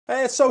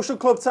It's Social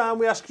Club time.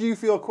 We ask you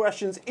for your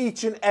questions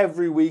each and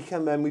every week,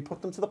 and then we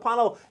put them to the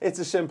panel. It's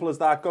as simple as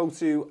that. Go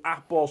to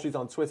 @BallStreet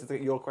on Twitter to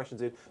get your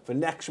questions in for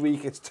next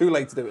week. It's too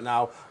late to do it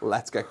now.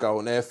 Let's get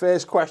going.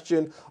 First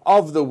question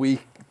of the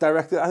week,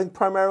 directed, I think,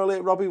 primarily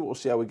at Robbie, but we'll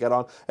see how we get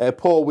on.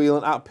 Paul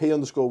Whelan,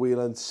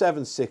 @P_Whelan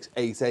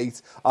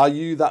 7688. Are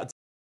you that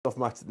off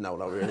match? No,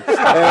 not really.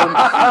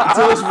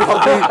 Does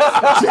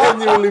Robbie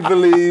genuinely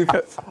believe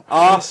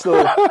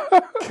Arsenal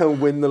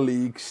can win the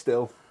league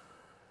still?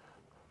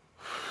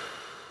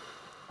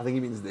 I think he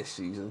means this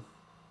season.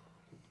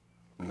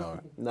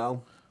 No.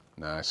 No?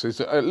 No. So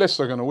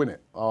Leicester are going to win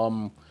it.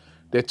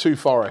 They're too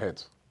far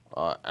ahead.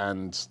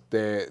 And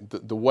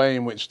the way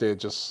in which they're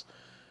just,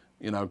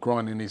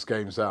 grinding these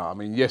games out. I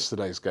mean,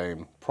 yesterday's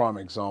game, prime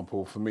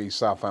example. For me,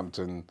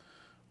 Southampton,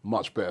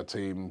 much better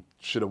team.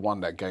 Should have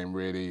won that game,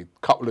 really.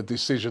 Couple of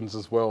decisions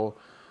as well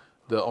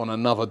that on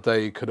another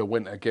day could have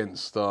went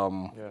against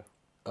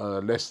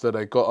Leicester.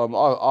 They got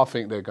I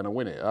think they're going to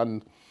win it.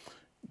 And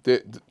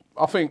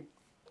I think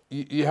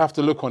you have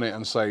to look on it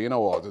and say, you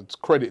know what, it's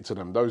credit to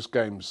them. Those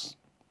games,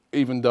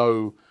 even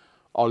though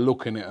I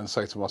look in it and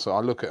say to myself,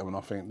 I look at them and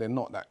I think they're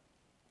not that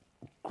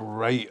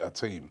great a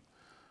team,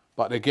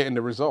 but they're getting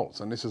the results.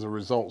 And this is a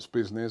results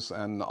business.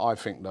 And I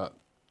think that,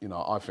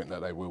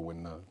 they will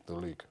win the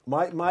league.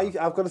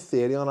 I've got a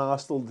theory on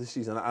Arsenal this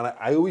season, and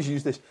I always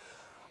use this.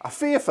 I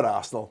fear for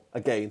Arsenal,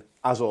 again,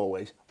 as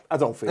always. I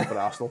don't fear for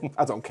Arsenal.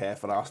 I don't care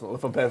for Arsenal,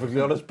 if I'm perfectly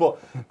honest. But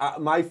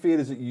my fear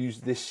is that you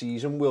this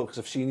season will, because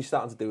I've seen you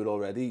starting to do it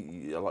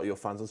already. A lot of your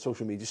fans on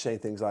social media saying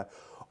things like,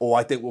 "Oh,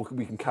 I think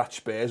we can catch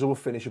Spurs or we'll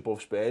finish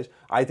above Spurs."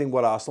 I think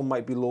what Arsenal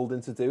might be lulled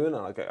into doing, and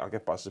I'll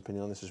get Baz's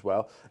opinion on this as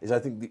well, is I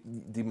think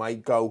they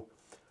might go,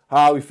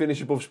 we finish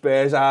above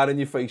Spurs, in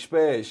your face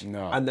Spurs.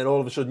 No. And then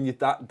all of a sudden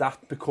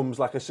that becomes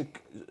like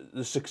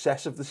the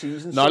success of the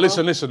season. No,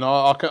 listen,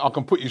 I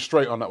can put you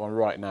straight on that one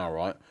right now,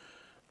 right?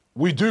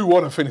 We do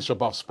want to finish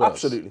above Spurs.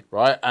 Absolutely.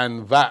 Right?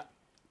 And that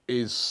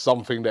is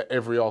something that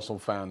every Arsenal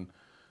fan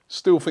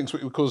still thinks,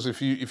 because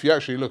if you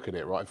actually look at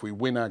it, right, if we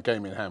win our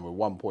game in hand, we're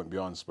 1 point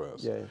behind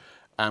Spurs. Yeah.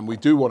 And we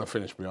do want to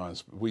finish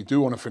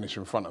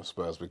in front of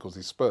Spurs because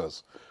it's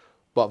Spurs.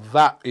 But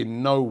that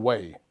in no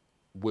way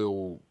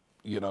will,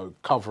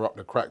 cover up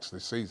the cracks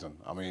this season.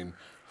 I mean,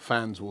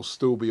 fans will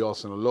still be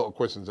asking a lot of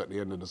questions at the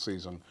end of the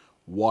season.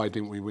 Why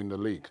didn't we win the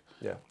league?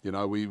 Yeah.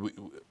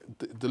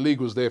 The league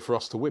was there for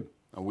us to win.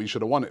 And we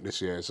should have won it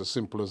this year. It's as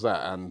simple as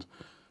that. And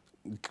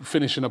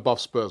finishing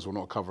above Spurs will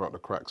not cover up the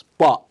cracks.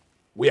 But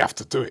we have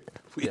to do it.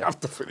 We have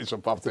to finish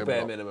above them.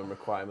 Bare minimum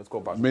requirements.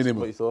 Go back.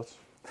 Minimum. What are your thoughts?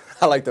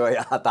 I like the way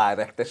I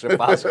direct this with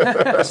Baz.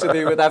 Has to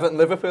do with Everton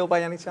Liverpool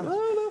by any chance?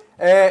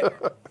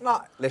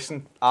 No,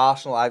 listen,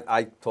 Arsenal,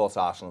 I thought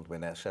Arsenal would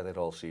win it. I said it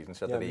all season.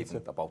 Said it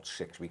even about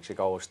 6 weeks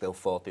ago. I still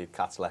thought they'd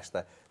catch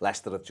Leicester.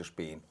 Leicester have just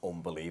been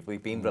unbelievable.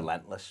 They've been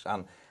relentless.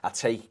 And I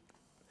take,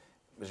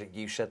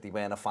 you said they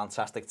weren't a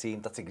fantastic team.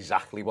 That's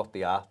exactly what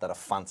they are. They're a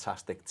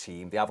fantastic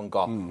team. They haven't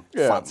got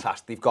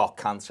fantastic. They've got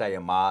Kante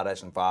and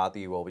Mahrez and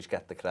Vardy who always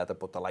get the credit,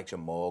 but the likes of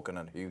Morgan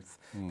and Huth,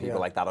 people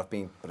like that have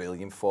been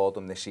brilliant for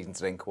them this season.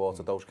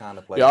 Drinkwater, those kind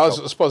of players. Yeah,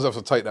 I suppose I have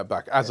to take that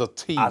back. As a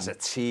team, as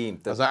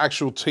an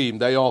actual team,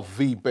 they are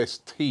the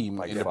best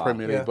team in the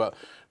Premier League. But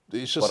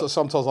it's just that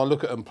sometimes I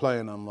look at them playing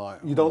and I'm like,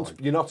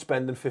 you're not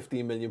spending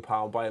 £15 million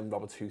buying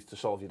Robert Huth to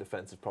solve your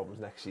defensive problems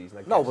next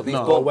season. No, but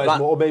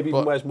or maybe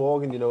even Wes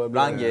Morgan,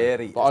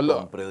 Ranieri has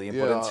done brilliant,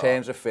 but in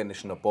terms of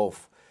finishing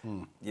above,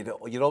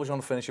 you always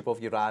want to finish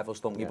above your rivals,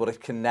 don't you? But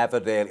it can never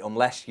really,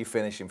 unless you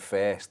finish in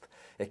first,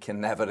 it can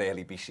never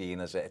really be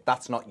seen as it.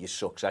 That's not your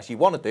success. You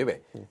want to do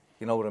it.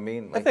 You know what I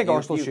mean? I think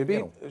Arsenal should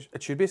be.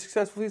 It should be a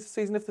successful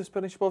season if they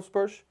finish above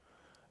Spurs.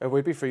 It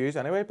would be for you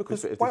anyway,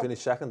 because if they finish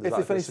second, if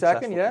they finish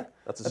second,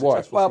 that's a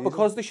successful season.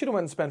 Because they should have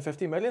went and spent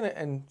 50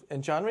 million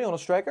in January on a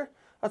striker.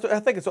 I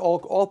think it's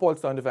all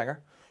boils down to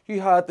Wenger. You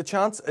had the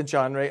chance in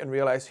January and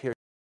realised here,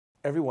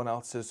 everyone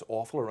else is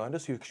awful around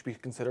us who should be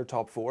considered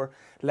top 4.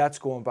 Let's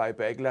go and buy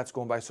big. Let's go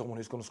and buy someone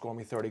who's going to score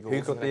me 30 goals.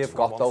 Who could they have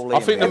got though? I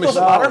think it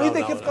doesn't matter who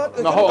they could have got.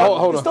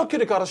 They still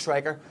could have got a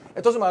striker.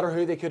 It doesn't matter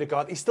who they could have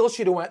got. He still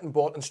should have went and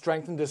bought and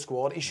strengthened the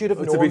squad. He should have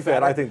known. To be fair,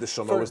 better. I think the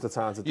summer was the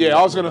time to do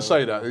I was going to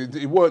say that.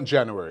 It weren't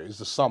January, it was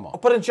the summer.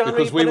 But in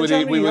January, because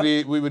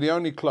we were the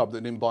only club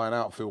that didn't buy an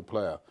outfield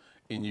player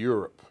in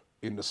Europe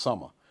in the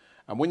summer.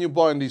 And when you're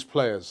buying these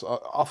players,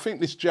 I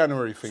think this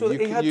January thing,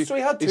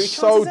 it's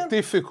so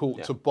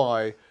difficult to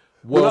buy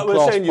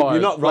world-class you're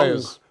not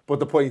players. Wrong, but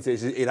the point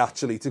is, it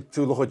actually, to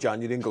look at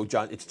January and go,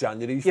 it's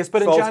January. Yes,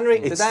 but in January,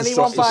 did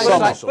anyone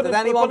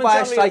buy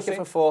a striker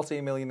for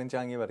 14 million in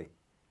January?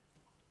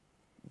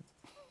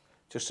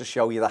 Just to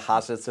show you the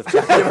hazards of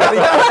January.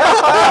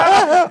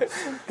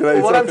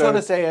 What I'm trying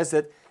to say is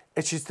that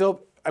it should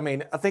still, I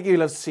think he'll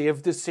have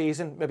saved this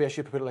season. Maybe I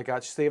should put it like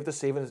that. Save the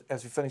season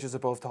as he finishes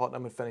above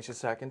Tottenham and finishes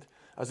second,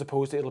 as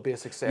opposed to it'll be a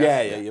success.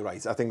 Yeah, you're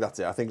right. I think that's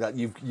it. I think that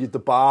the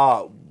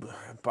bar...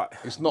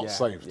 It's not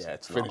saved,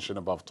 finishing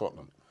above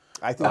Tottenham.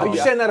 I think,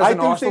 you're saying that as I an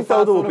do Arsenal think though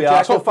fan there will from be an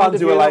Arsenal objective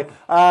fans who are point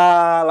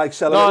like, like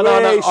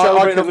celebrating,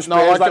 celebrating over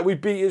Spurs, like we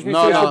beat you, we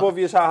finish above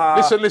you,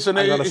 haha. Listen,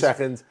 hang on a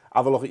second,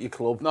 have a look at your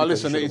club. No,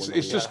 listen, it's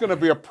just going to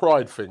be a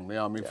pride thing.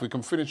 I mean, if we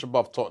can finish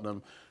above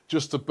Tottenham,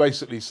 just to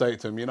basically say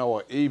to them, you know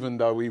what, even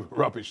though we were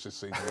rubbish this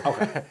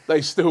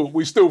season,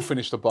 we still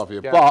finished above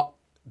you, but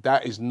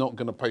that is not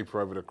going to paper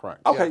over the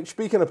cracks. Okay,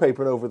 speaking of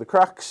papering over the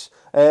cracks,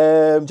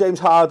 James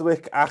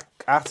Hardwick at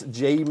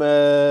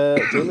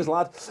James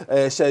Lad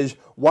says,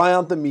 why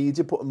aren't the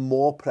media putting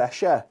more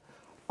pressure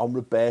on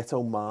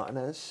Roberto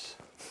Martinez?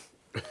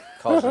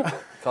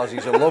 Because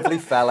he's a lovely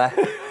fella.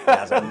 He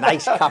has a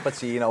nice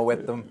cappuccino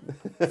with them.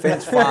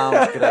 Finn's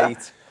Farm's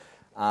great.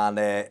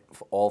 And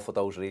all for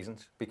those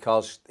reasons.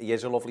 Because he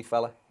is a lovely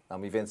fella.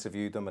 And we've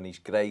interviewed him and he's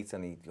great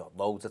and he's got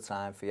loads of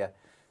time for you.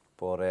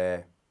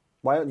 But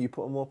why aren't you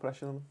putting more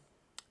pressure on him?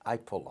 I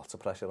put lots of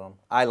pressure on him.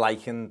 I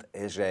likened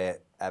his,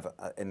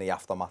 in the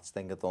aftermatch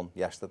thing I done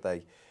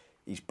yesterday,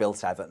 he's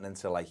built Everton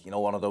into like, you know,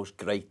 one of those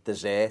great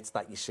desserts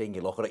that you see and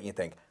you look at it and you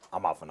think,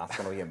 I'm having that, it's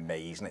going to be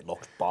amazing, it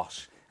looks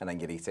boss. And then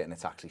you eat it and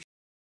it's actually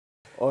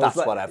that's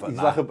like, whatever. He's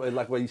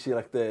like where you see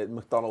like the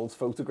McDonald's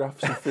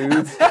photographs of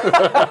food.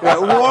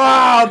 Like,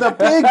 wow,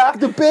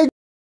 the big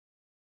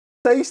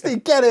tasty.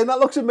 Get in. That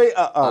looks amazing.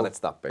 And it's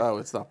that big. Oh,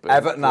 it's that big.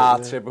 Everton are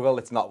typical.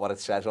 It's not what it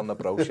says on the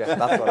brochure.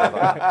 That's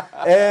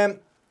whatever.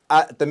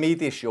 The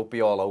media should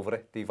be all over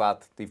it.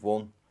 They've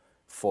won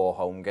 4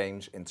 home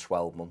games in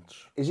 12 months.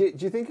 Do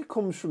you think it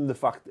comes from the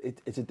fact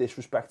it's a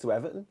disrespect to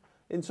Everton?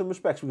 In some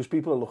respects, because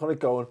people are looking at it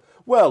going,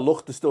 well,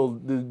 look, there's still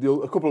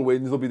a couple of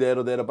wins, they'll be there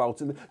or thereabouts.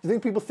 And do you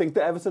think people think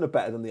that Everton are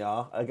better than they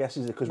are? I guess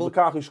is it because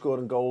Lukaku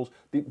scoring goals,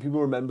 people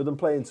remember them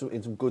playing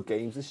in some good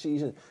games this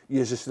season.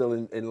 You're just still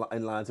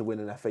in line to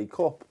win an FA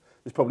Cup.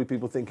 There's probably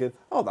people thinking,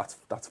 oh, that's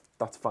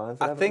fine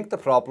for Everton. I think the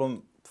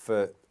problem.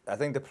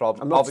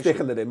 I'm not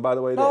sticking it in, by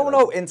the way.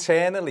 No,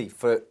 internally,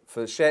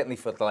 certainly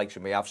for the likes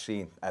of me, I've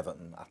seen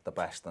Everton at the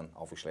best and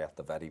obviously at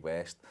the very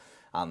worst,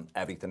 and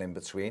everything in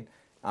between.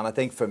 And I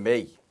think for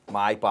me,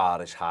 my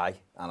bar is high,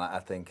 and I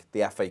think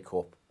the FA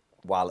Cup,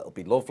 while it'll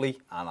be lovely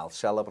and I'll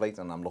celebrate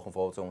and I'm looking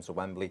forward to going to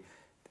Wembley,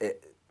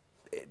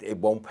 it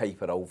won't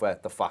paper over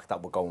the fact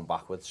that we're going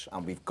backwards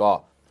and we've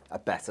got a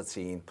better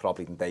team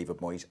probably than David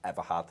Moyes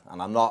ever had.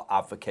 And I'm not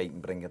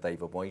advocating bringing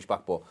David Moyes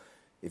back, but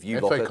if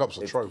you look FA at Cup's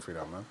a trophy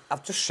now, man.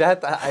 I've just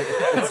said that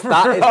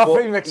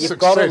you've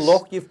got to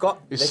look. You've got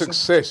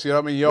success. You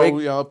know what I mean?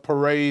 Yo,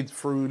 parade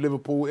through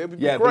Liverpool. It would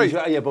be great.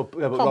 But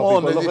come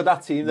on, look at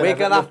that team. We're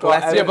gonna have to.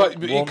 Yeah,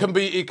 but it can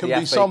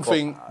be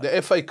something.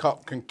 The FA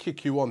Cup can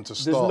kick you on to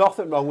start. There's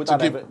nothing wrong with that.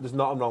 There's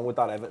nothing wrong with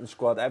that Everton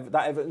squad. That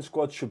Everton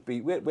squad should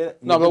be.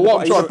 No, but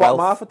what I'm trying to bottom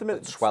half at the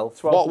minute.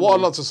 12. What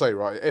I'd like to say,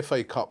 right?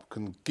 FA Cup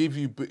can give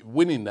you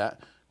winning that.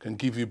 Can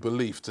give you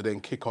belief to then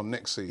kick on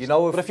next season. You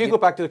know, but if you go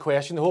back to the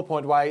question, the whole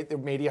point why the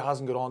media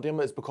hasn't got on to him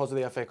is because of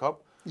the FA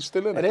Cup. He's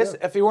still in it. It is.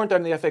 If he weren't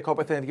down in the FA Cup,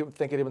 I think he'd have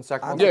been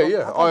sacked. I think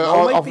you're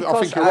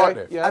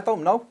right there. I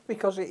don't know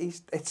because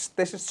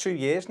this is 2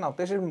 years now.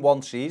 This isn't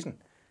one season.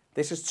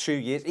 This is 2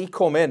 years. He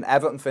come in,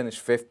 Everton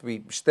finished 5th.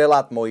 We still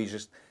had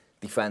Moyes'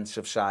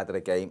 defensive side of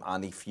the game,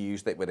 and he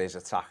fused it with his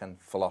attacking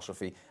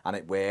philosophy, and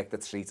it worked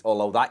at Street.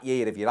 Although that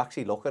year, if you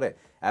actually look at it,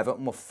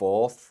 Everton were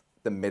 4th.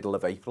 The middle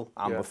of April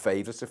and were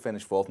favourites to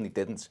finish 4th and he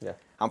didn't. Yeah.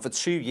 And for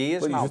 2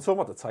 years now... You're talking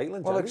about the title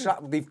in January.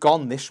 Exactly. They've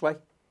gone this way.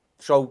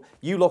 So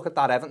you look at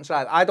that Everton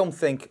side, I don't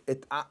think...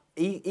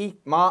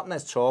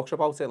 Martinez talks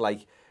about it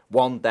like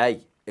one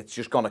day it's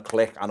just going to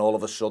click and all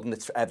of a sudden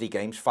every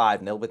game's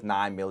 5-0 with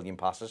 9 million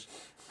passes.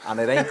 And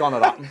it ain't going to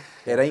happen.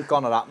 It ain't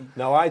going to happen.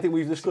 No, I think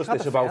we've discussed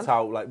this about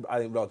how I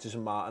think Rodgers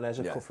and Martinez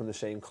are cut from the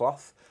same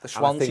cloth. The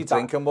Swansea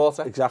drinking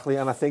water. Exactly.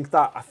 And I think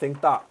that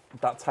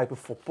type of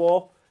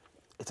football...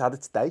 It's had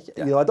its day.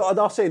 Yeah. You know, I'm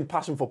not saying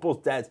passing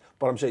football's dead,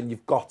 but I'm saying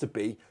you've got to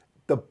be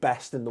the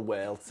best in the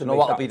world. You know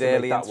what'll be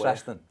really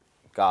interesting?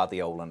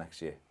 Guardiola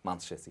next year, Man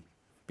City,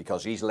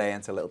 because he's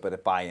learned a little bit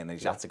of Bayern and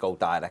he's had to go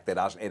direct.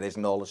 It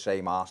isn't all the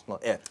same Arsenal.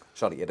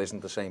 It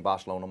isn't the same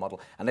Barcelona model.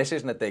 And this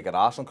isn't a dig at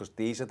Arsenal because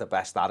these are the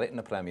best at it in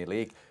the Premier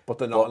League. But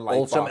they're not like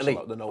ultimately.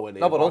 Barcelona, they're nowhere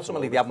near no, but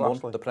ultimately they haven't won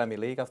Barcelona. the Premier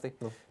League, have they?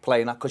 No.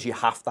 Playing that because you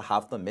have to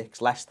have the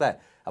mix. Leicester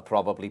are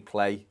probably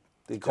play.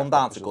 They come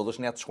down to Goodison,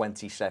 they had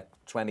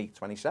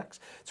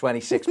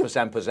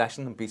 26%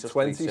 possession and beat us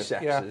 26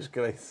 is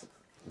great.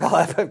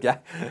 Yeah,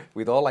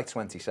 we'd all like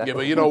 26. Yeah,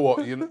 but you know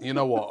what? You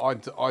know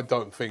what? I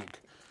don't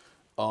think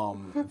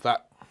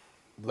that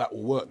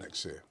will work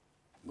next year.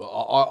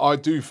 I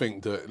do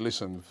think that,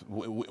 listen,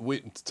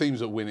 teams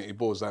that win it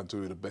boils down to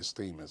who the best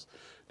team is.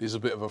 This is a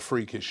bit of a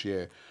freakish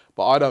year,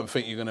 but I don't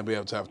think you're going to be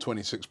able to have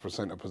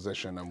 26% of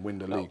possession and win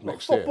the league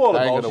next year.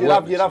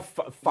 Football, you'd have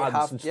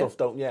fads and stuff,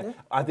 don't you? Yeah.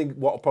 I think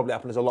what will probably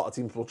happen is a lot of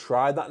teams will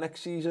try that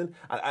next season.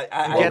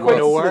 I went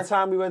to the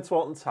time we went to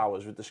Alton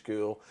Towers with the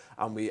school,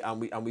 and we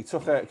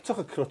took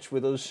a crutch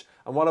with us,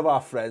 and one of our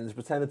friends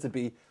pretended to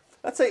be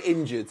let's say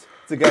injured,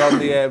 to get on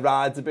the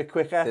rides a bit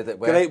quicker. Did it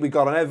work? Great, we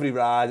got on every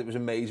ride, it was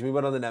amazing. We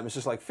went on the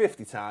Nemesis like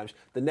 50 times.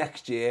 The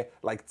next year,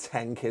 like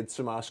 10 kids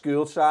from our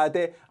school tried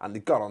it, and they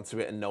got onto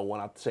it and no one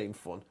had the same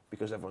fun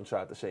because everyone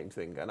tried the same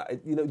thing. And,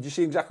 you know, do you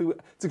see exactly,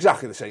 it's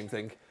exactly the same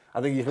thing. I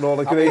think you can all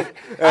agree.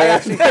 I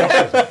actually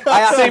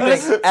think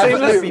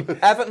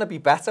Everton would be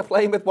better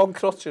playing with one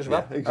crutch as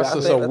well. Yeah,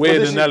 exactly. That's just a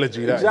weird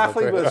analogy.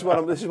 Exactly,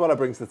 but this is what I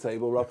bring to the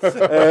table, Rob.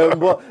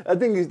 But I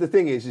think the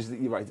thing is that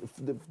you're right.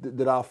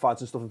 There are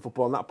fads and stuff in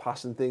football, and that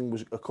passing thing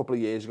was a couple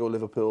of years ago.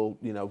 Liverpool,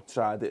 you know,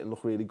 tried it and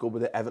looked really good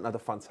with it. Everton had a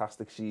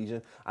fantastic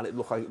season, and it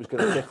looked like it was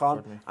going to kick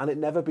on, and it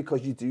never, because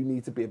you do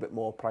need to be a bit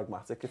more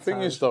pragmatic. The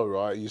thing is, though,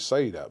 right? You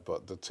say that,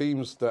 but the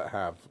teams that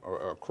have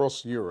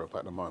across Europe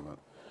at the moment,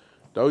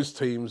 those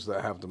teams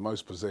that have the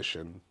most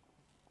possession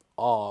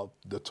are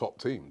the top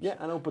teams. Yeah,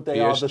 I know, but they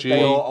PSG,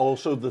 are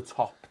also the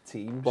top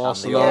teams.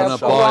 Barcelona,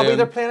 Robbie,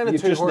 they're Bayern. playing in a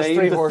You've just two-horse, named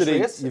three-horse the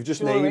three. race. You've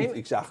just Do you know what I named mean?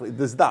 exactly.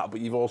 There's that,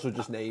 but you've also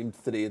just named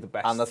three of the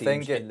best And the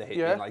teams thing in the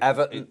yeah. like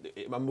Everton,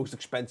 most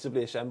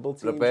expensively assembled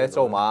teams.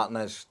 Roberto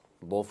Martinez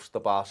loves the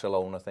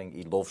Barcelona thing.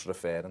 He loves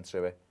referring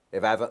to it.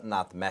 If Everton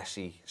had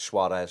Messi,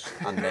 Suarez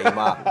and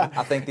Neymar,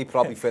 I think they'd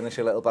probably finish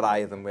a little bit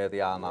higher than where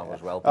they are now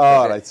as well.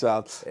 All right,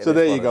 Sam. So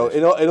there is you what go. it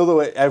is. In other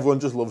words, everyone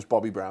just loves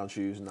Bobby Brown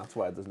shoes, and that's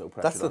why there's no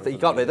pressure. That's the on thing. him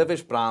He got for rid the of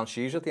his brown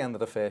shoes at the end of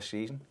the first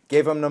season.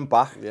 Give him them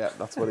back. Yeah,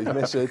 that's what he's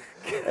missing.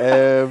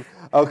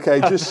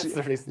 Okay,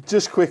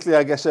 just quickly,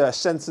 I guess a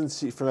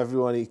sentence from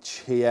everyone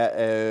each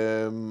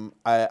here.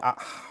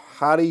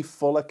 Harry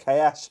Fuller,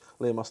 KS.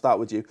 Liam, I'll start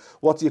with you.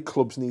 What do your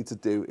clubs need to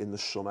do in the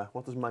summer?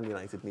 What does Man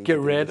United need to Get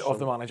do? rid of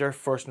the manager,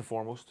 first and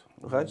foremost.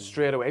 Okay.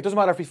 Straight away. It doesn't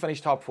matter if he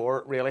finished top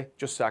four, really.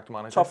 Just sack the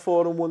manager. Top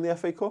four and won the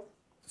FA Cup?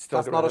 Still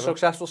That's get not rid a of him.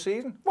 successful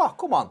season. What?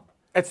 Come on.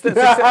 It's the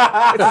success.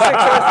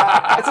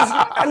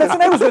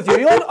 Listen, I was with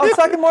you on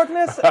second,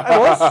 Martinez.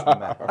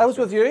 I was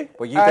with you.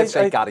 But you did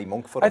say Gary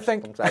Monk for I us.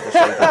 think- Don't ever say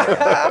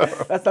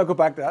that. Let's not go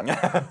back to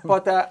that.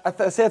 But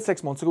I said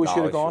 6 months ago we No,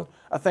 should have I gone.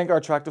 should. I think our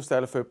attractive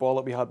style of football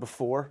that we had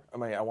before, I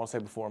mean, I want to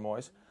say before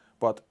Moyes,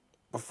 but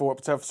before,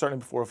 certainly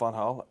before Van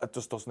Gaal, it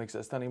just doesn't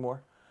exist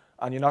anymore.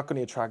 And you're not going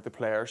to attract the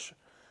players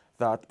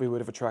that we would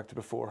have attracted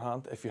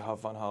beforehand if you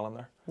have Van Gaal in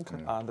there. Okay.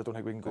 And I don't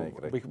think we can go.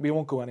 We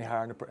won't go any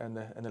higher in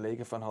the league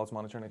if Van Gaal's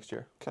manager next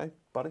year. Okay,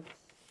 Barry.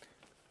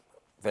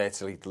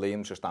 Virtually,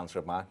 Liam just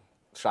answered mine.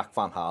 Sack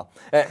Van Gaal.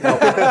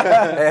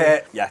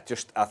 Yeah,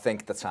 just I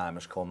think the time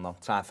has come now.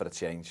 Time for a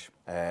change.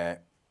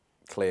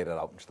 Clear it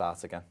out and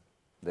start again.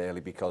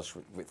 Really, because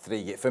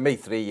for me,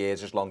 3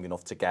 years is long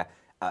enough to get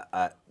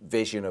a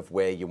vision of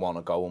where you want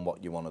to go and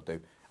what you want to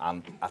do.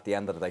 And at the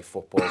end of the day,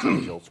 football's a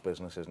results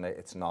business, isn't it?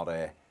 It's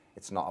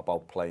not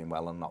about playing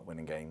well and not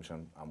winning games,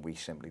 and we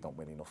simply don't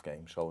win enough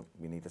games, so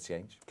we need a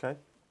change. Okay.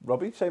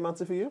 Robbie, same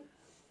answer for you?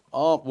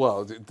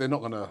 Well, they're not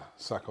going to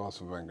sack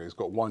Arsene Wenger. He's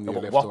got 1 year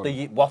left.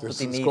 What does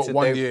he need to do?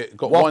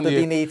 What does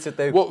he need to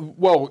do?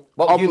 Well,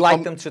 what would you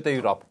like them to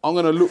do, Rob? I'm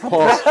going to look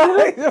past.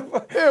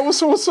 Yeah,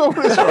 what's up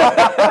with this,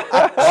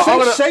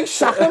 right? Say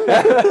sack him.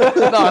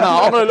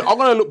 I'm going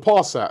to look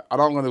past that,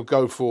 and I'm going to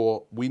go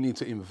for, we need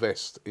to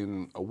invest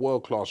in a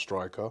world-class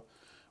striker.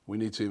 We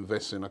need to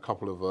invest in a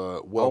couple of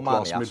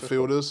world-class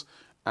midfielders,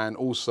 and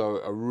also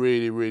a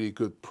really, really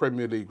good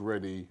Premier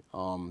League-ready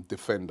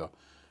defender.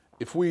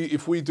 If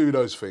we do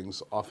those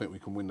things, I think we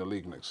can win the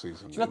league next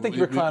season. Do you not think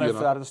you were crying out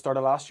for that at the start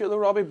of last year, though,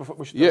 Robbie?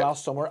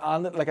 Last summer,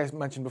 and like I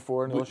mentioned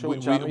before in the show,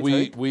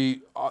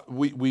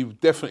 we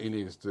definitely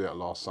needed to do that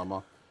last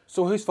summer.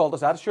 So whose fault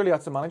is that? Surely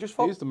that's the manager's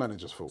fault. It is the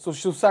manager's fault. So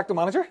she'll sack the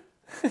manager?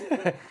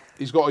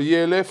 He's got a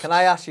year left. Can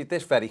I ask you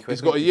this very quickly?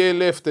 He's got a year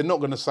left. They're not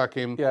going to sack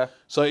him. Yeah.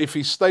 So if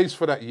he stays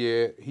for that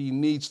year, he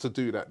needs to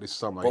do that this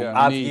summer. But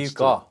have you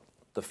got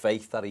the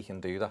faith that he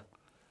can do that?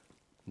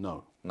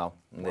 No. No.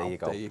 There you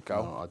go. There you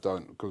go. No, I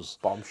don't, because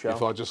Bombshell.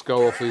 if I just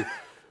go off the...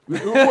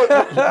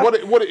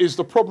 what it is,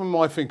 the problem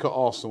I think at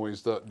Arsenal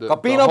is that...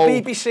 Got been on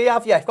BBC,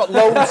 have you? Got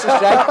loads to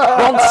say.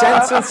 One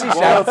sentence, he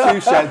said.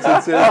 2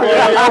 sentences.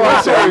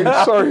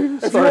 Sorry.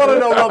 If you want to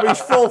know Robbie's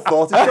full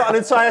thoughts, he's got an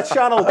entire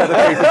channel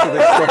dedicated to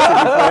this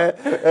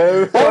stuff, to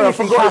be fair. I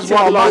forgot his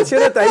one line. Match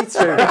in a day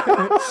too.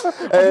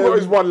 I forgot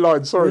his one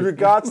line, sorry. With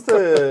regards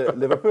to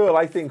Liverpool,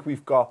 I think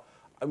we've got...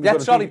 Yeah,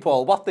 sorry,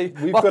 Paul. What the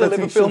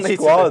Liverpool need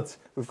squad.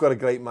 We've got a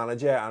great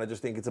manager, and I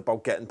just think it's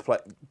about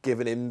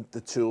giving him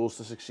the tools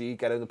to succeed,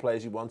 getting the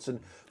players he wants. And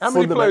how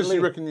many players do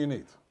you reckon you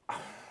need?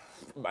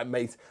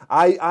 Mate,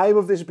 I'm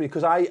of this opinion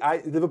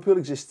because Liverpool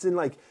exists in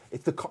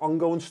it's the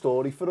ongoing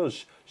story for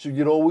us. So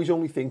you'd always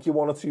only think you're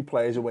 1 or 2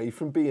 players away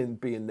from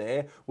being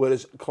there.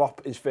 Whereas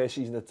Klopp, his first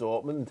season at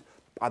Dortmund,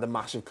 had a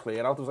massive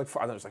clear out. It was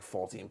it was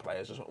 14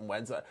 players or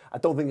something. I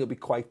don't think it'll be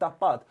quite that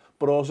bad.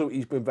 But also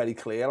he's been very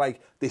clear,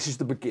 this is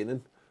the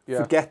beginning.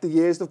 Yeah. Forget the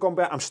years they've gone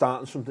by. I'm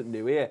starting something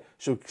new here.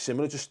 So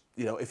similar, just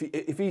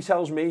if he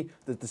tells me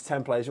that there's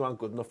 10 players who aren't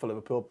good enough for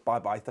Liverpool,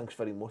 bye, thanks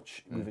very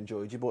much. We've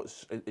enjoyed you, but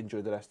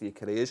enjoy the rest of your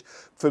careers.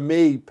 For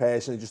me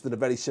personally, just at a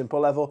very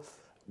simple level,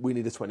 we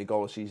need a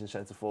 20-goal a season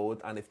centre forward,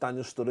 and if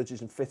Daniel Sturridge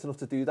isn't fit enough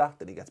to do that,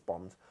 then he gets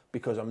bombed,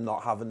 because I'm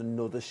not having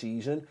another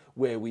season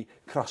where we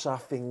cross our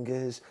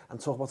fingers and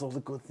talk about all the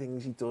good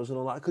things he does and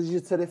all that, because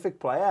he's a terrific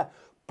player,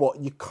 but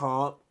you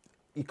can't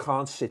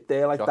sit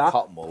there like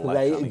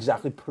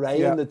that.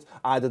 Praying that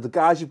either the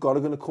guys you've got are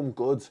going to come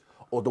good,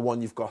 or the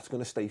one you've got is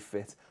going to stay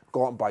fit.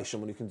 Go out and buy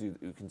someone who can do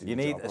you the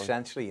need job.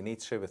 Essentially, you need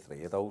 2 or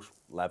 3 of those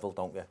level,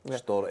 don't you? Yeah.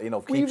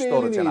 Keep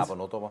Sturridge and have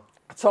another one.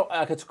 So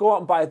I could go out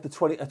and buy a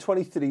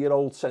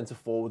 23-year-old centre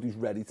forward who's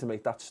ready to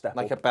make that step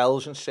like up. a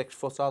Belgian 6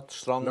 foot out,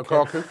 strong.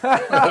 Lukaku.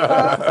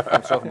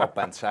 I'm talking about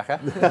Ben Secker.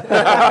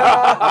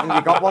 Haven't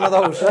you got one of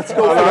those? Let's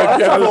go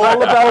for all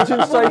the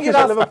Belgian strikers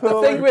at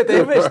Liverpool. The thing with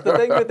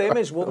him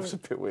is That's a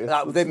bit weird.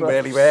 That didn't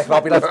really work.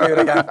 Robbie, let's do it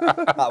again.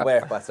 That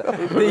worked better.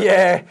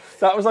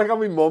 That was like how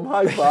my mum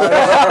high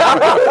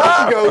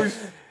five. She goes.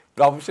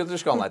 Rob should have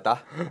just gone like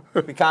that.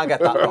 We can't get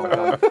that wrong.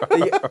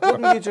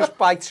 Wouldn't you just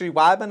bite 2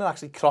 wide men and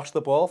actually cross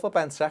the ball for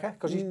Ben Secker?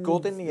 Because he's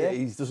good in the air.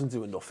 He doesn't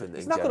do enough in the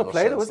He's not going to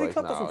play though, is he?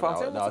 Club doesn't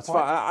fancy him. No, it's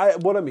fine.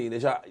 What I mean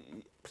is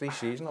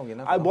pre-season, you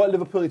know. What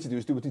Liverpool need to do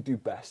is do what they do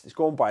best. It's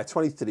go and buy a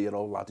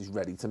 23-year-old lad who's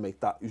ready to make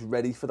that, who's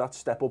ready for that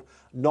step up.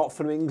 Not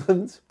from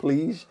England,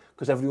 please,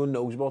 because everyone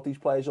knows about these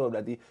players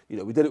already. You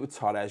know, we did it with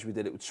Torres, we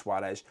did it with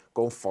Suarez.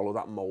 Go and follow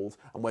that mould.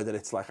 And whether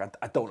it's like, I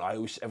don't know,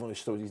 everyone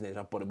always throws these names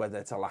out, but whether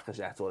it's a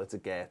Lacazette or it's a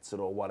Goetze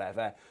or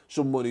whatever,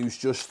 someone who's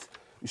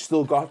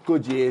still got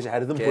good years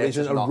ahead of them, but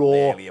isn't a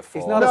raw.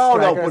 He's not a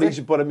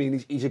striker, but I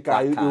mean, he's a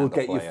guy who will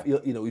get player.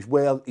 you know, he's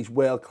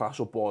world class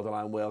or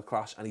borderline world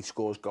class, and he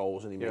scores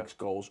goals and he makes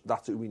goals.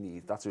 That's who we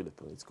need. That's who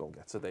Liverpool needs to go and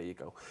get. So there you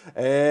go.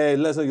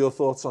 Let us know your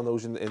thoughts on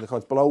those in the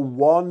comments below.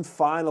 One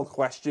final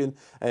question,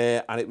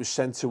 and it was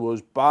sent to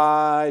us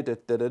by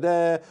at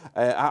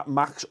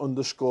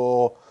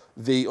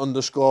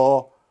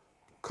Max_the_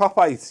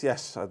 Copite,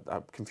 yes, I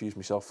confused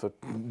myself for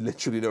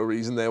literally no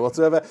reason there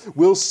whatsoever.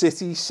 Will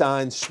City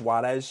sign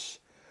Suarez?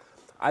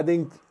 I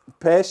think,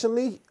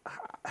 personally,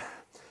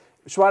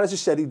 Suarez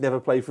has said he'd never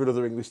play for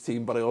another English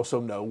team, but I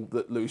also know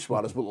that Luis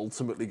Suarez will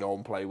ultimately go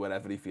and play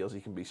wherever he feels he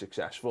can be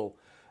successful.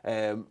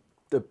 There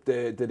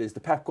is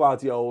the Pep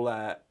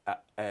Guardiola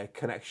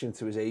connection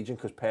to his agent,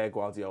 because Pep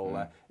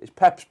Guardiola is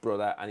Pep's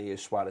brother and he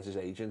is Suarez's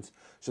agent.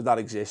 So that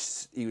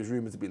exists. He was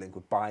rumoured to be linked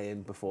with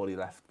Bayern before he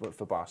left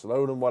for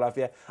Barcelona and what have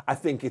you. I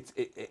think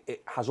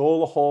it has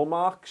all the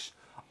hallmarks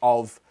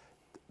of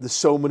there's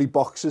so many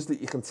boxes that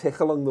you can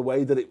tick along the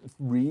way that it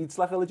reads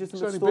like a legitimate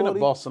story. He's only been at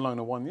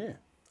Barcelona 1 year.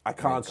 I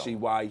can't see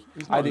why.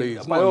 I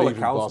think, by all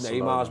accounts,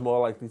 Neymar's more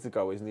likely to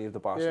go, isn't he, of the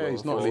Barcelona? Yeah,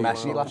 he's not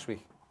Messi last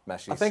week. I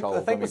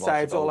think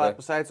besides all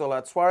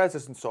that, Suarez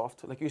isn't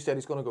soft. Like you said,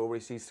 he's going to go where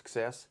he sees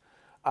success.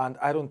 And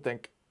I don't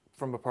think,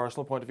 from a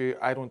personal point of view,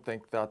 I don't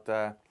think that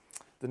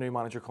the new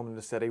manager coming to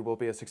the City will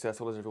be as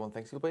successful as everyone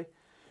thinks he'll be.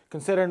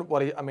 Considering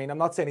I'm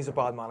not saying he's a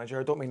bad manager.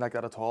 I don't mean like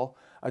that at all.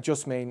 I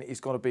just mean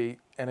he's going to be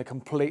in a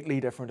completely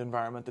different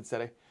environment at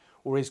City,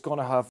 where he's going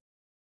to have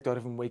out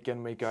of him week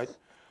in, week out.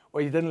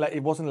 Well,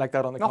 it wasn't like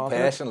that on the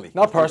continent.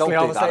 Not personally,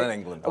 obviously. In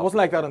England, it wasn't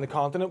like that on the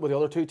continent with the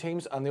other 2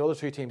 teams, and the other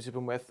 2 teams he's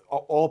been with,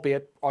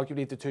 albeit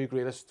arguably the 2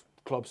 greatest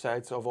club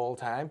sides of all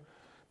time,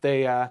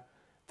 they're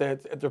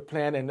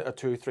playing in a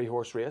 2-3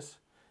 horse race.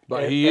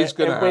 But he is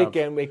going to have week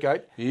in, week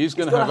out. He is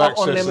going to have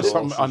access to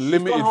some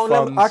unlimited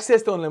funds.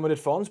 Access to unlimited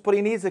funds, but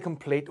he needs a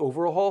complete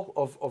overhaul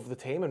of the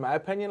team, in my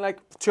opinion. Like,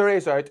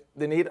 Touré's out,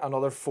 they need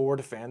another 4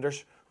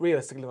 defenders.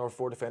 Realistically, another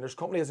 4 defenders.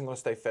 Company isn't going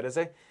to stay fit, is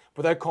he?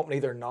 Without Company,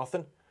 they're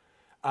nothing.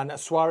 And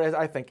Suarez,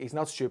 I think he's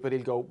not stupid.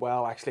 He'll go,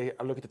 well, actually,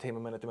 I look at the team a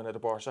minute at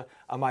Barca.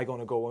 Am I going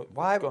to go?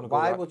 Why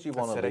would you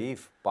want to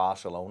leave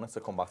Barcelona to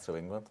come back to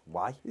England?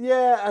 Why?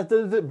 Yeah,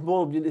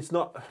 well, it's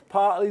not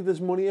partly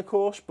there's money, of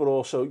course, but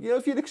also, you know,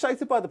 if you're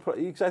excited by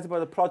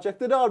the project,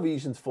 there are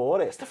reasons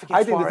for it.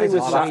 I think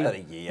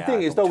the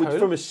thing is, though,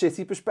 from a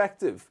City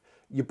perspective,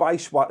 you buy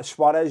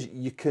Suarez,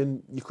 you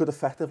could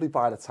effectively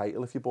buy the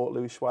title if you bought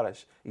Luis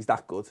Suarez. He's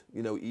that good.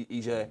 You know,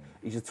 he's a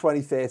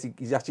 20-30,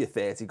 he's actually a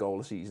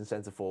 30-goal a season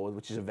centre forward,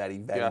 which is a very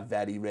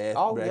rare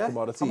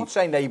commodity. I'm not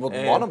saying they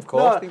wouldn't want him, of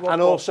course. No,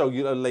 and also,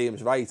 you know,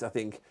 Liam's right. I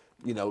think,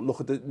 you know,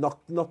 look at the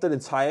not the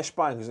entire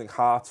spine, because I think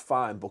Hart's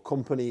fine, but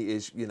Company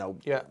is, you know,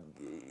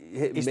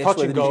 he's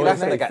touching goals.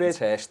 Yaya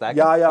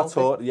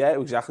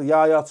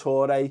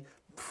Toure.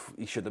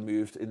 He should have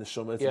moved in the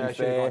summer, to be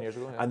fair. Years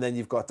ago, And then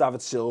you've got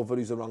David Silva,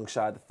 who's the wrong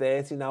side of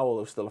 30 now,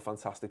 although still a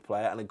fantastic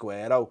player. And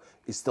Aguero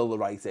is still the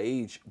right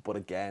age. But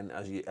again,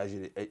 as your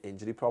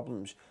injury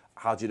problems,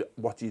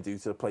 what do you do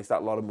to replace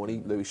that lot of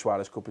money? Luis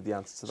Suarez could be the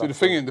answer to that.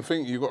 See, the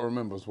thing you've got to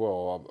remember as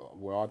well,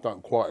 where I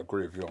don't quite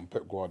agree with you on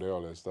Pep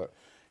Guardiola, is that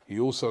he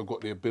also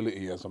got the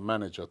ability as a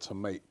manager to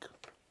make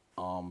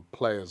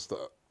players that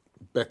are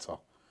better.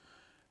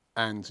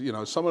 And, you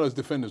know, some of those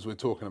defenders we're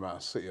talking about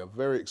at City are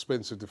very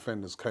expensive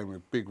defenders, came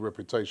with big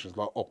reputations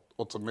like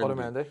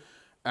Otamendi.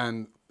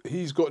 And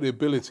he's got the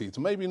ability to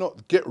maybe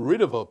not get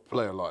rid of a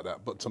player like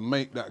that, but to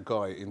make that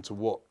guy into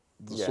what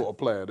the sort of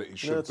player that he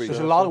should be. There's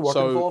a lot of work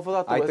involved for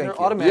that, though, isn't there?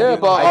 Yeah,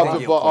 but I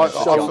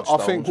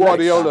think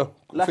Guardiola...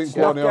 Let's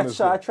not get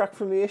sidetracked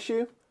from the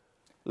issue.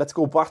 Let's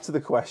go back to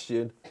the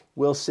question.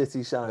 Will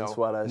City sign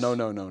Suarez?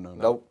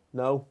 No.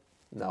 No.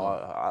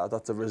 No,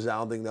 that's a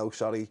resounding no.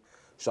 Sorry,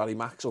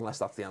 Max, unless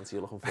that's the answer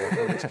you're looking for.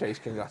 In which case,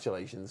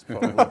 congratulations.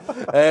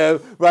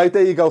 Right,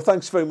 there you go.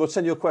 Thanks very much.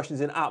 Send your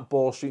questions in at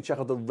Ball Street. Check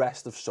out the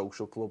rest of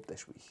Social Club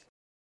this week.